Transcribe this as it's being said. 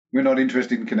We're not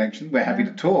interested in connection. We're happy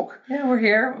to talk. Yeah, we're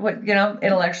here,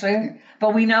 intellectually,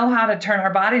 but we know how to turn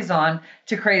our bodies on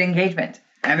to create engagement.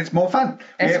 And it's more fun.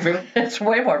 It's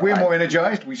way more fun. We're more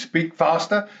energized. We speak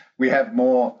faster. We have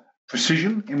more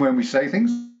precision in when we say things.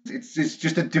 It's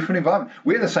just a different environment.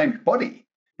 We're the same body,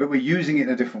 but we're using it in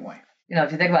a different way.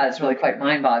 If you think about it, it's really quite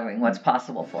mind-boggling what's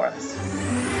possible for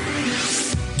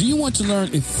us. Do you want to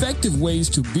learn effective ways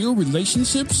to build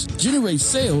relationships, generate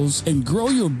sales, and grow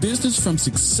your business from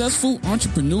successful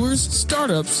entrepreneurs,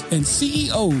 startups, and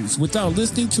CEOs without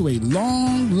listening to a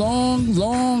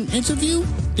long interview?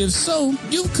 If so,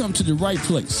 you've come to the right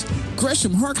place.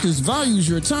 Gresham Harkless values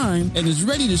your time and is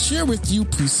ready to share with you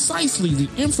precisely the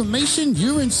information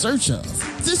you're in search of.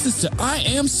 This is the I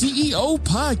Am CEO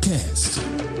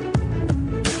podcast.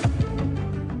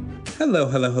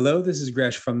 Hello. This is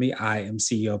Gresh from the I Am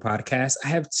CEO podcast. I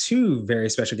have two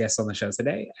very special guests on the show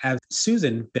today. I have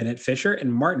Susan Bennett Fisher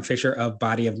and Martin Fisher of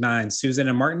Body of Nine. Susan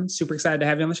and Martin, super excited to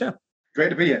have you on the show. Great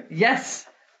to be here.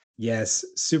 Yes,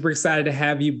 super excited to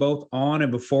have you both on.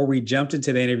 And before we jumped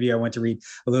into the interview, I want to read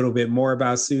a little bit more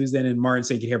about Susan and Martin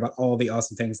so you can hear about all the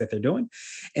awesome things that they're doing.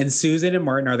 And Susan and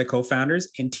Martin are the co-founders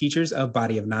and teachers of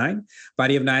Body of Nine.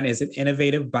 Body of Nine is an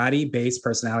innovative body-based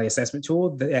personality assessment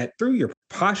tool that through your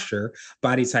posture,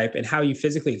 body type, and how you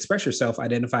physically express yourself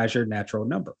identifies your natural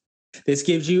number. This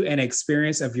gives you an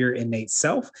experience of your innate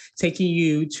self, taking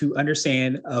you to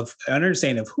understand of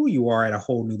who you are at a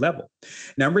whole new level.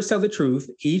 Numbers tell the truth.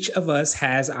 Each of us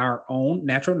has our own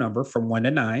natural number from 1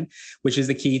 to 9, which is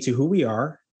the key to who we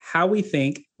are, how we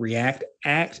think, react,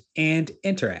 act, and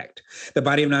interact. The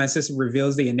Body of Nine system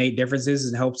reveals the innate differences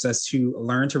and helps us to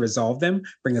learn to resolve them,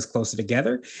 bring us closer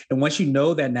together. And once you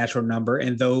know that natural number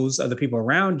and those of the people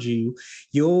around you,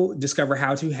 you'll discover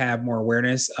how to have more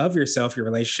awareness of yourself, your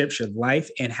relationships, your life,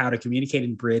 and how to communicate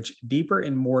and bridge deeper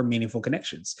and more meaningful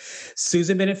connections.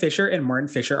 Susan Bennett Fisher and Martin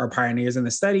Fisher are pioneers in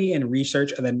the study and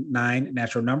research of the 9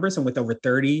 natural numbers. And with over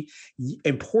 30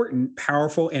 important,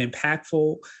 powerful, and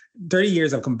impactful 30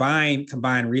 years of combined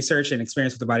research and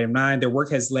experience with the Body of Nine, their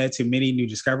work has led to many new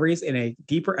discoveries and a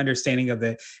deeper understanding of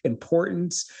the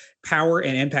importance, power,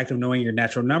 and impact of knowing your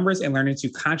natural numbers and learning to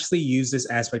consciously use this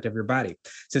aspect of your body.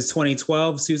 Since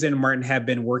 2012, Susan and Martin have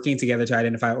been working together to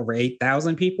identify over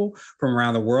 8,000 people from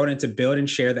around the world and to build and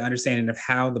share the understanding of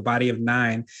how the Body of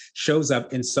Nine shows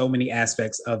up in so many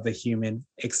aspects of the human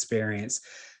experience.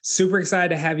 Super excited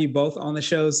to have you both on the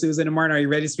show. Susan and Martin, are you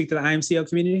ready to speak to the IMCO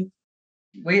community?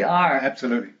 We are.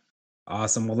 Absolutely.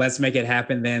 Awesome. Well, let's make it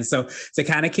happen then. So to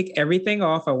kind of kick everything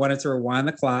off, I wanted to rewind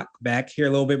the clock back, hear a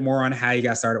little bit more on how you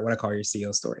got started, what I call your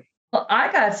CEO story. Well,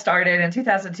 I got started in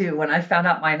 2002 when I found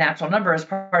out my natural number as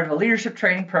part of a leadership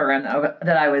training program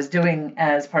that I was doing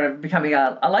as part of becoming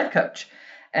a life coach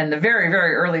and the very,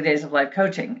 very early days of life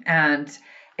coaching. And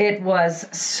it was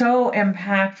so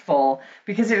impactful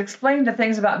because it explained the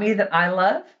things about me that I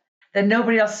love that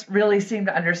nobody else really seemed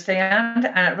to understand,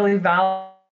 and it really valued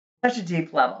such a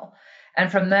deep level. And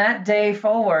from that day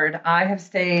forward, I have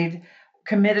stayed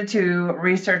committed to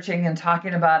researching and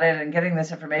talking about it and getting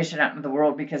this information out into the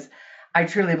world because I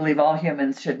truly believe all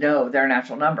humans should know their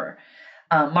natural number.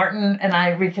 Martin and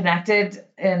I reconnected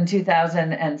in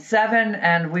 2007,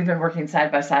 and we've been working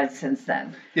side by side since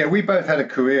then. Yeah, we both had a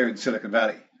career in Silicon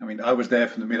Valley. I mean, I was there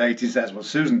from the mid-'80s, as was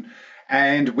Susan.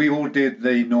 And we all did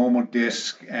the normal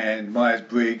DISC and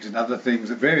Myers-Briggs and other things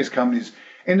at various companies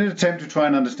in an attempt to try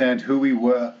and understand who we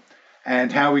were and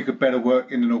how we could better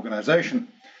work in an organization.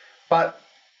 But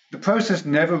the process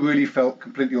never really felt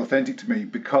completely authentic to me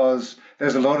because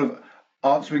there's a lot of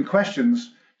answering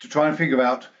questions to try and figure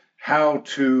out how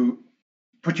to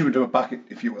put you into a bucket,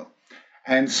 if you will.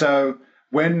 And so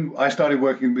when I started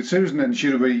working with Susan and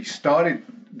she'd already started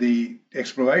the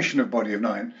exploration of Body of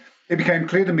Nine, it became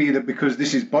clear to me that because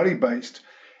this is body-based,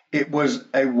 it was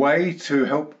a way to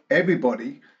help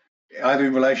everybody, either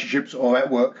in relationships or at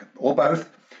work, or both,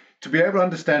 to be able to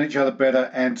understand each other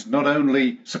better and not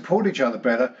only support each other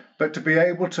better, but to be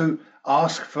able to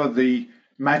ask for the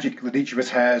magic that each of us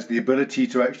has, the ability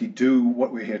to actually do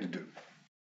what we're here to do.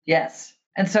 Yes.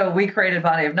 And so we created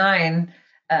Body of Nine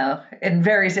in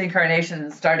various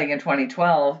incarnations starting in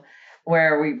 2012,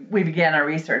 where we began our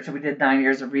research. And we did 9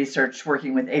 years of research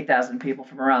working with 8,000 people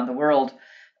from around the world,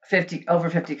 over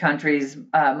 50 countries,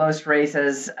 most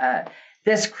races.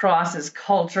 This crosses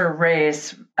culture,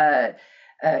 race,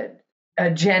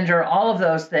 gender, all of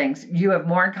those things. You have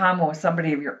more in common with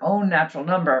somebody of your own natural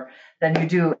number than you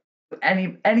do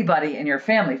anybody in your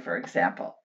family, for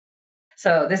example.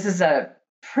 So this is a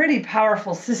pretty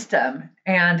powerful system.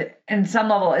 And in some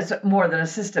level, it's more than a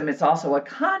system. It's also a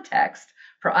context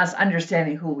for us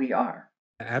understanding who we are.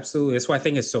 Absolutely. That's why I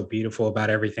think it's so beautiful about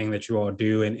everything that you all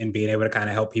do and being able to kind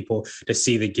of help people to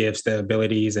see the gifts, the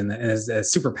abilities, and the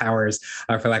superpowers,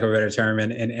 for lack of a better term,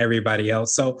 and everybody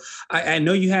else. So I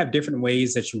know you have different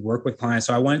ways that you work with clients.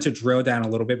 So I wanted to drill down a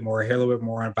little bit more, hear a little bit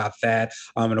more about that.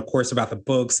 And of course, about the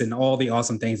books and all the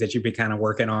awesome things that you've been kind of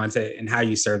working on and how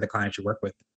you serve the clients you work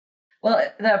with. Well,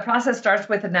 the process starts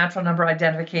with a natural number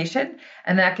identification,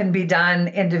 and that can be done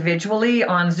individually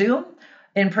on Zoom,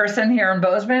 in person here in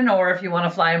Bozeman, or if you want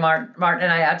to fly Martin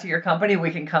and I out to your company,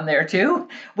 we can come there too.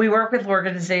 We work with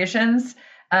organizations.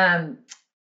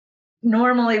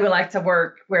 Normally, we like to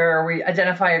work where we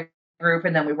identify a group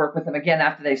and then we work with them again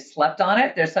after they've slept on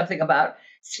it. There's something about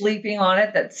sleeping on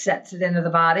it that sets it into the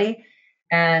body,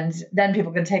 and then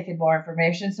people can take in more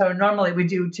information. So normally we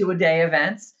do 2-a-day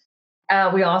events.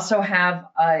 We also have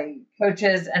a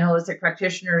coaches and holistic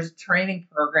practitioners training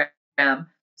program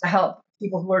to help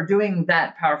people who are doing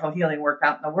that powerful healing work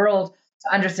out in the world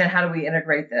to understand how do we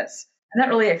integrate this. And that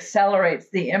really accelerates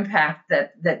the impact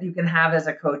that you can have as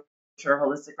a coach or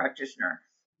holistic practitioner,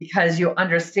 because you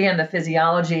understand the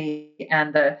physiology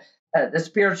and the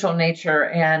spiritual nature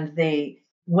and the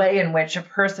way in which a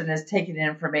person is taking in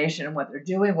information and what they're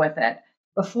doing with it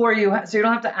before so you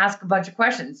don't have to ask a bunch of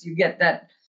questions. You get that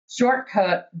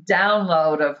shortcut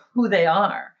download of who they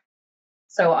are.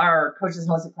 So our coaches and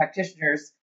holistic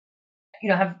practitioners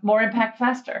have more impact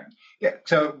faster. Yeah.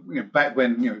 So back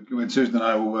when when Susan and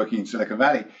I were working in Silicon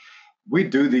Valley,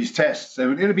 we'd do these tests.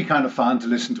 So it'd be kind of fun to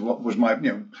listen to what was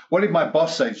what did my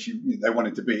boss say they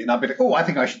wanted to be, and I'd be like, oh, I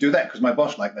think I should do that because my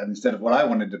boss liked that instead of what I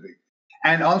wanted to be.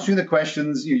 And answering the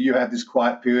questions, you have this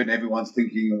quiet period, and everyone's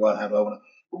thinking, well, how do I want to?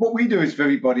 But what we do is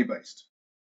very body based,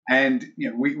 and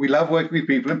we love working with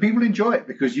people, and people enjoy it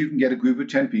because you can get a group of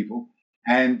 10 people.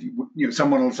 And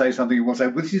someone will say something, and we'll say,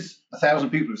 well, this is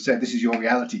 1,000 people have said this is your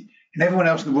reality, and everyone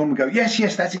else in the room will go, yes,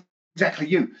 that's exactly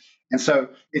you. And so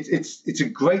it's a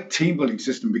great team building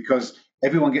system because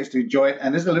everyone gets to enjoy it,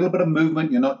 and there's a little bit of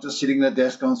movement. You're not just sitting at their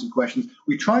desk answering questions.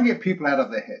 We try and get people out of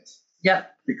their heads. Yeah,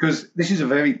 because this is a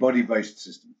very body based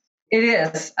system. It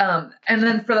is. And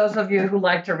then for those of you who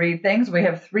like to read things, we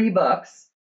have 3 books.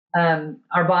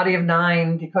 Our Body of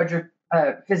 9, Decode Your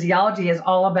Physiology, is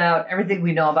all about everything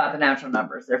we know about the natural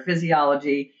numbers, their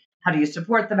physiology. How do you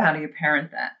support them? How do you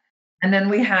parent that? And then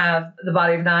we have the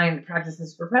Body of 9,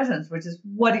 Practices for Presence, which is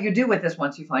what do you do with this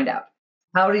once you find out?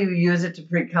 How do you use it to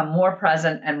become more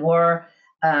present and more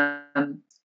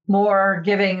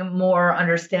giving, more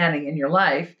understanding in your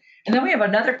life? And then we have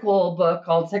another cool book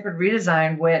called Sacred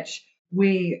Redesign, which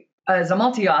is a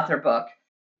multi-author book.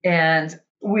 And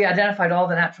we identified all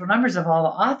the natural numbers of all the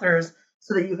authors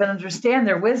so that you can understand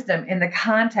their wisdom in the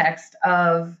context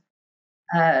of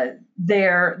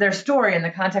their story, in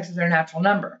the context of their natural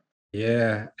number.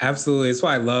 Yeah, absolutely. That's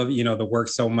why I love, the work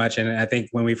so much. And I think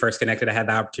when we first connected, I had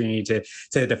the opportunity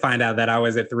to find out that I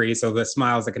was at 3. So the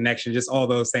smiles, the connection, just all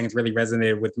those things really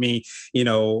resonated with me,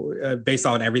 based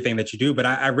on everything that you do. But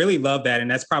I really love that. And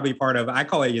that's probably part of, I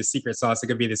call it your secret sauce. It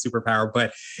could be the superpower,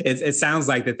 but it sounds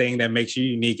like the thing that makes you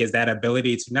unique is that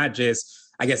ability to not just,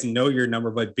 I guess, know your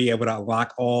number, but be able to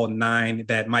unlock all 9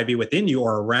 that might be within you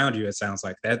or around you. It sounds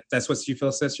like that's what you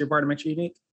feel sets your part to make you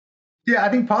unique. Yeah, I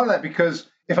think part of that, because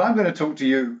if I'm going to talk to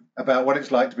you about what it's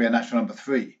like to be a natural number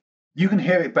 3, you can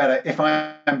hear it better if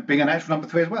I'm being a natural number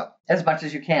 3 as well. As much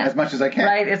as you can. As much as I can.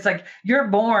 Right? It's like you're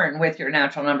born with your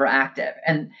natural number active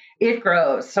and it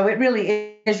grows. So it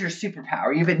really is your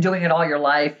superpower. You've been doing it all your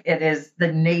life. It is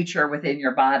the nature within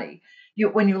your body.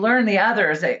 When you learn the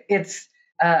others, it's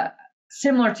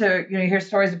similar to, you hear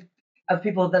stories of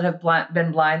people that have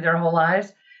been blind their whole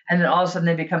lives, and then all of a sudden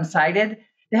they become sighted.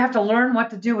 They have to learn what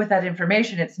to do with that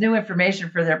information. It's new information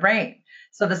for their brain.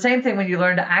 So the same thing when you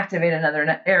learn to activate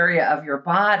another area of your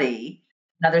body,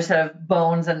 another set of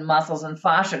bones and muscles and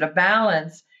fascia to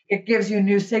balance, it gives you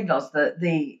new signals.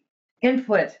 The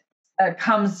input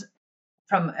comes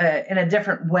from in a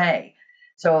different way.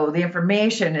 So the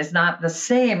information is not the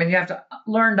same, and you have to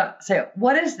learn to say,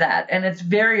 what is that? And it's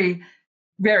very,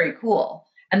 very cool.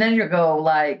 And then you go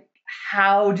like,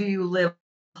 how do you live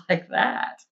like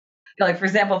that? Like, for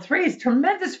example, 3 is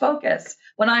tremendous focus.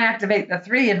 When I activate the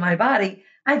 3 in my body,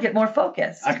 I get more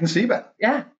focus. I can see better.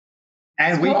 Yeah.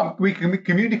 And we can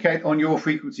communicate on your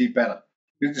frequency better.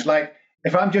 It's like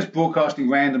if I'm just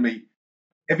broadcasting randomly,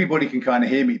 everybody can kind of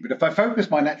hear me. But if I focus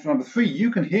my natural number 3,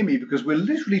 you can hear me because we're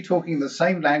literally talking the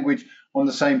same language on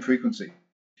the same frequency.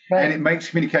 Right. And it makes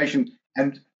communication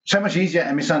and so much easier,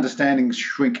 and misunderstandings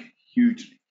shrink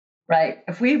hugely. Right.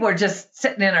 If we were just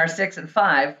sitting in our 6 and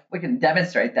 5, we can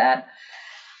demonstrate that.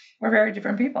 We're very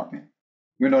different people.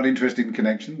 We're not interested in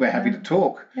connection. We're happy to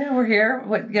talk. Yeah, we're here,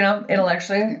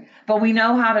 intellectually, but we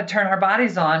know how to turn our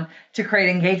bodies on to create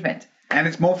engagement. And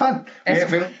it's more fun.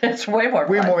 It's way more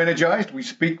fun. We're more energized. We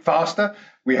speak faster.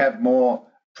 We have more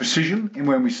precision in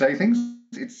when we say things.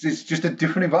 It's just a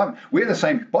different environment. We're the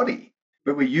same body,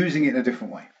 but we're using it in a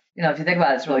different way. If you think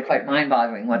about it, it's really quite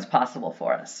mind-boggling what's possible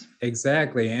for us.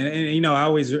 Exactly. And I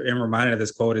always am reminded of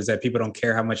this quote is that people don't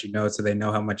care how much you know, so they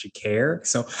know how much you care.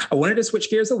 So I wanted to switch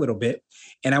gears a little bit,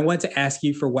 and I want to ask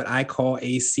you for what I call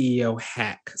a CEO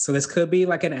hack. So this could be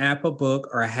like an app, a book,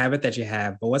 or a habit that you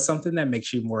have, but what's something that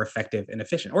makes you more effective and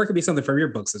efficient? Or it could be something from your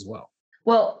books as well.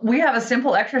 Well, we have a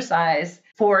simple exercise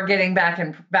for getting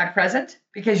back present,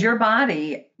 because your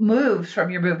body moves from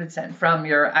your movement center, from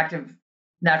your active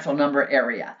natural number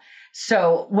area.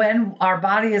 So when our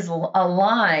body is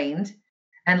aligned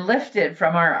and lifted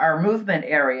from our movement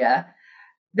area,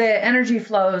 the energy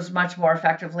flows much more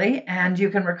effectively and you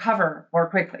can recover more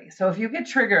quickly. So if you get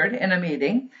triggered in a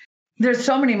meeting, there's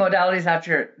so many modalities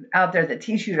out there that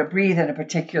teach you to breathe in a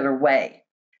particular way.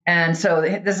 And so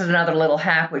this is another little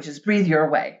hack, which is breathe your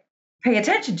way. Pay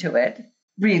attention to it.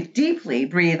 Breathe deeply,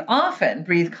 breathe often,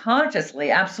 breathe consciously,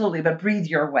 absolutely, but breathe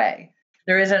your way.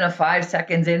 There isn't a 5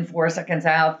 seconds in, 4 seconds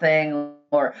out thing,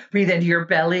 or breathe into your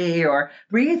belly, or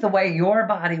breathe the way your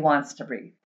body wants to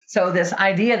breathe. So this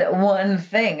idea that one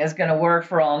thing is going to work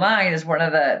for all 9 is one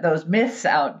of those myths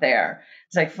out there.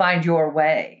 It's like, find your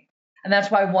way. And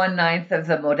that's why 1/9 of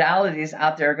the modalities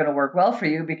out there are going to work well for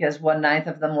you, because 1/9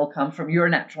 of them will come from your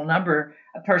natural number,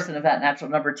 a person of that natural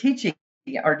number teaching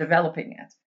or developing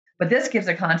it. But this gives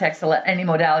a context to let any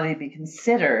modality be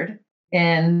considered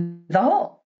in the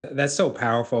whole. That's so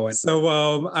powerful. And so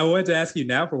I wanted to ask you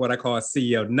now for what I call a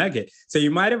CEO nugget. So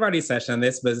you might have already touched on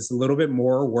this, but it's a little bit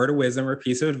more word of wisdom or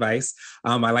piece of advice.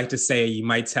 I like to say you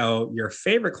might tell your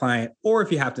favorite client, or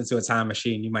if you hopped into a time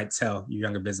machine, you might tell your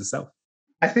younger business self.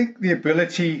 I think the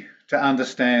ability to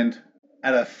understand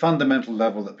at a fundamental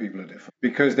level that people are different,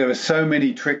 because there are so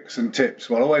many tricks and tips.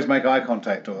 Well, always make eye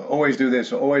contact, or always do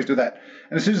this, or always do that.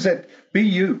 And as Susan said, be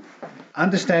you.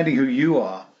 Understanding who you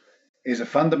are is a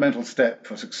fundamental step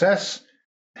for success,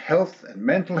 health, and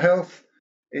mental health.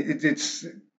 It's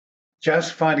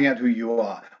just finding out who you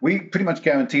are. We pretty much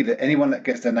guarantee that anyone that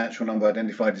gets their natural number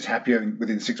identified is happier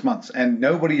within 6 months. And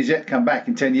nobody has yet come back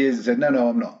in 10 years and said, no,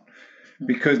 I'm not.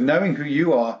 Because knowing who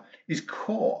you are is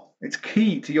core. It's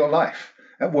key to your life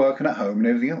at work and at home and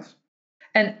everything else.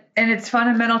 And it's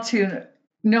fundamental to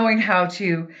knowing how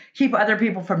to keep other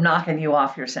people from knocking you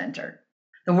off your center.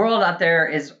 The world out there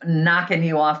is knocking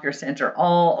you off your center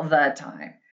all the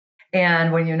time.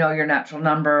 And when you know your natural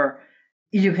number,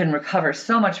 you can recover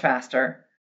so much faster.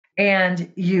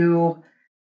 And you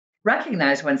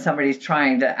recognize when somebody's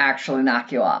trying to actually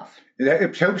knock you off.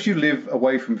 It helps you live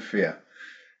away from fear,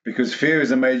 because fear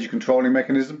is a major controlling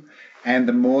mechanism. And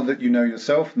the more that you know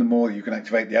yourself and the more you can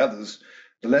activate the others,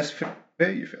 the less fear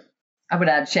you feel. I would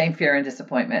add shame, fear, and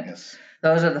disappointment. Yes.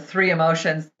 Those are the 3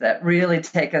 emotions that really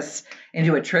take us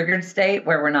into a triggered state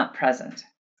where we're not present.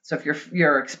 So if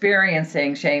you're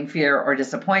experiencing shame, fear, or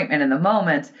disappointment in the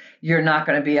moment, you're not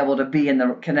going to be able to be in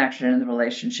the connection in the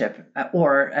relationship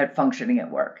or at functioning at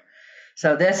work.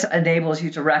 So this enables you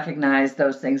to recognize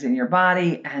those things in your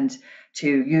body and to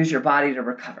use your body to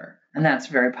recover. And that's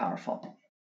very powerful.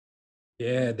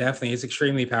 Yeah, definitely. It's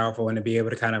extremely powerful, and to be able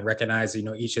to kind of recognize,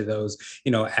 each of those,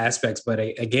 aspects, but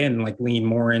again, like lean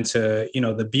more into,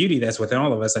 the beauty that's within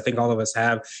all of us. I think all of us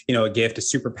have, a gift, a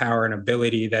superpower, an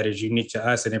ability that is unique to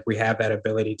us. And if we have that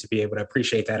ability to be able to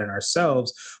appreciate that in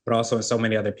ourselves, but also in so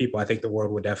many other people, I think the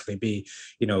world would definitely be,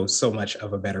 so much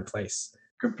of a better place.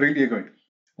 Completely agree.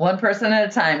 One person at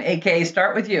a time, aka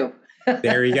start with you.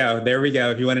 There we go.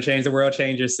 If you want to change the world,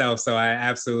 change yourself. So I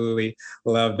absolutely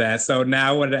love that. So now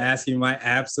I wanted to ask you my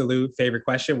absolute favorite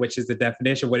question, which is the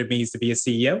definition of what it means to be a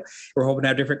CEO. We're hoping to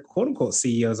have different quote unquote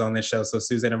CEOs on this show. So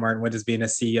Susan and Martin, what does being a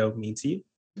CEO mean to you?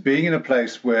 Being in a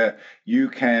place where you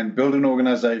can build an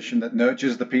organization that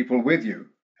nurtures the people with you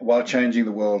while changing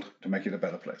the world to make it a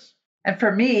better place. And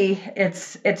for me,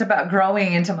 it's about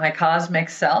growing into my cosmic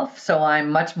self. So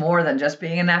I'm much more than just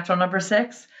being a natural number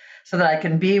 6. So that I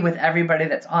can be with everybody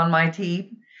that's on my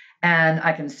team and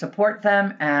I can support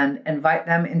them and invite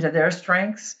them into their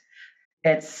strengths.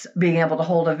 It's being able to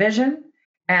hold a vision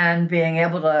and being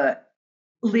able to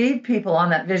lead people on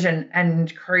that vision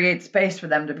and create space for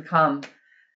them to become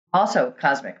also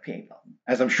cosmic people.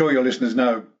 As I'm sure your listeners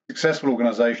know, successful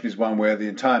organization is one where the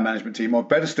entire management team, or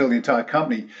better still, the entire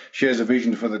company, shares a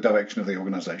vision for the direction of the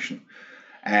organization.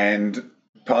 And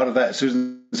part of that,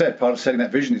 Susan said, part of setting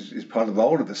that vision is part of the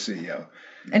role of the CEO.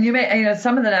 And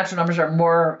some of the natural numbers are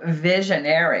more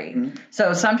visionary. Mm-hmm.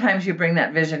 So sometimes you bring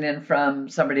that vision in from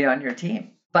somebody on your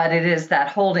team. But it is that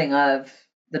holding of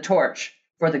the torch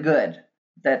for the good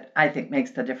that I think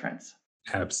makes the difference.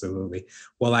 Absolutely.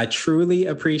 Well, I truly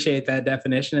appreciate that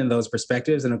definition and those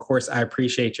perspectives. And of course, I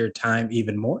appreciate your time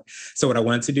even more. So what I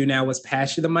wanted to do now was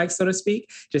pass you the mic, so to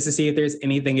speak, just to see if there's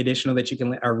anything additional that you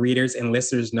can let our readers and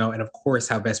listeners know. And of course,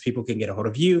 how best people can get a hold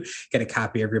of you, get a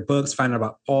copy of your books, find out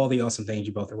about all the awesome things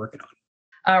you both are working on.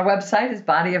 Our website is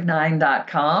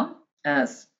bodyof9.com.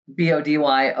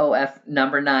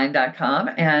 BODYOF9.com.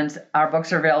 And our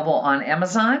books are available on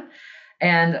Amazon.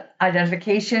 And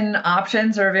identification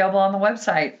options are available on the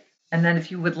website. And then if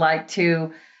you would like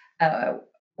to,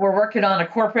 we're working on a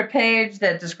corporate page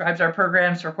that describes our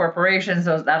programs for corporations.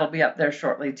 That'll be up there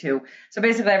shortly too. So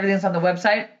basically everything's on the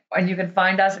website, and you can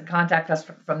find us and contact us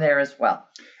from there as well.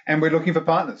 And we're looking for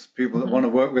partners, people that want to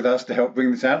work with us to help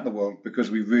bring this out in the world, because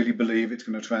we really believe it's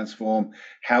going to transform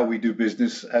how we do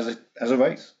business as a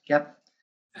race. Yep.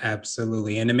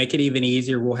 Absolutely. And to make it even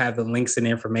easier, we'll have the links and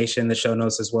information in the show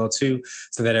notes as well, too,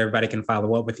 so that everybody can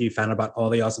follow up with you, find out about all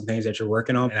the awesome things that you're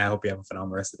working on. And I hope you have a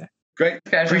phenomenal rest of the day. Great.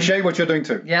 Appreciate what you're doing,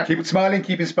 too. Yep. Keep smiling,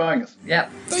 keep inspiring us.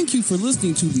 Yep. Thank you for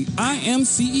listening to the I Am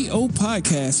CEO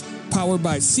podcast, powered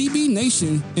by CB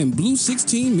Nation and Blue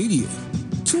 16 Media.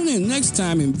 Tune in next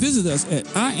time and visit us at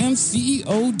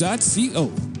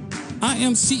imceo.co. I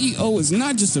Am CEO is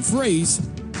not just a phrase,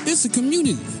 it's a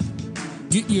community.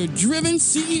 Get your driven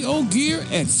CEO gear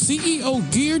at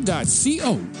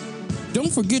ceogear.co. Don't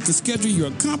forget to schedule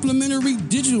your complimentary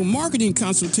digital marketing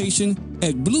consultation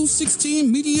at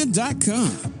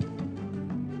blue16media.com.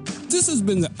 This has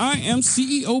been the I Am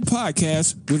CEO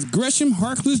podcast with Gresham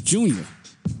Harkless Jr.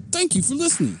 Thank you for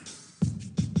listening.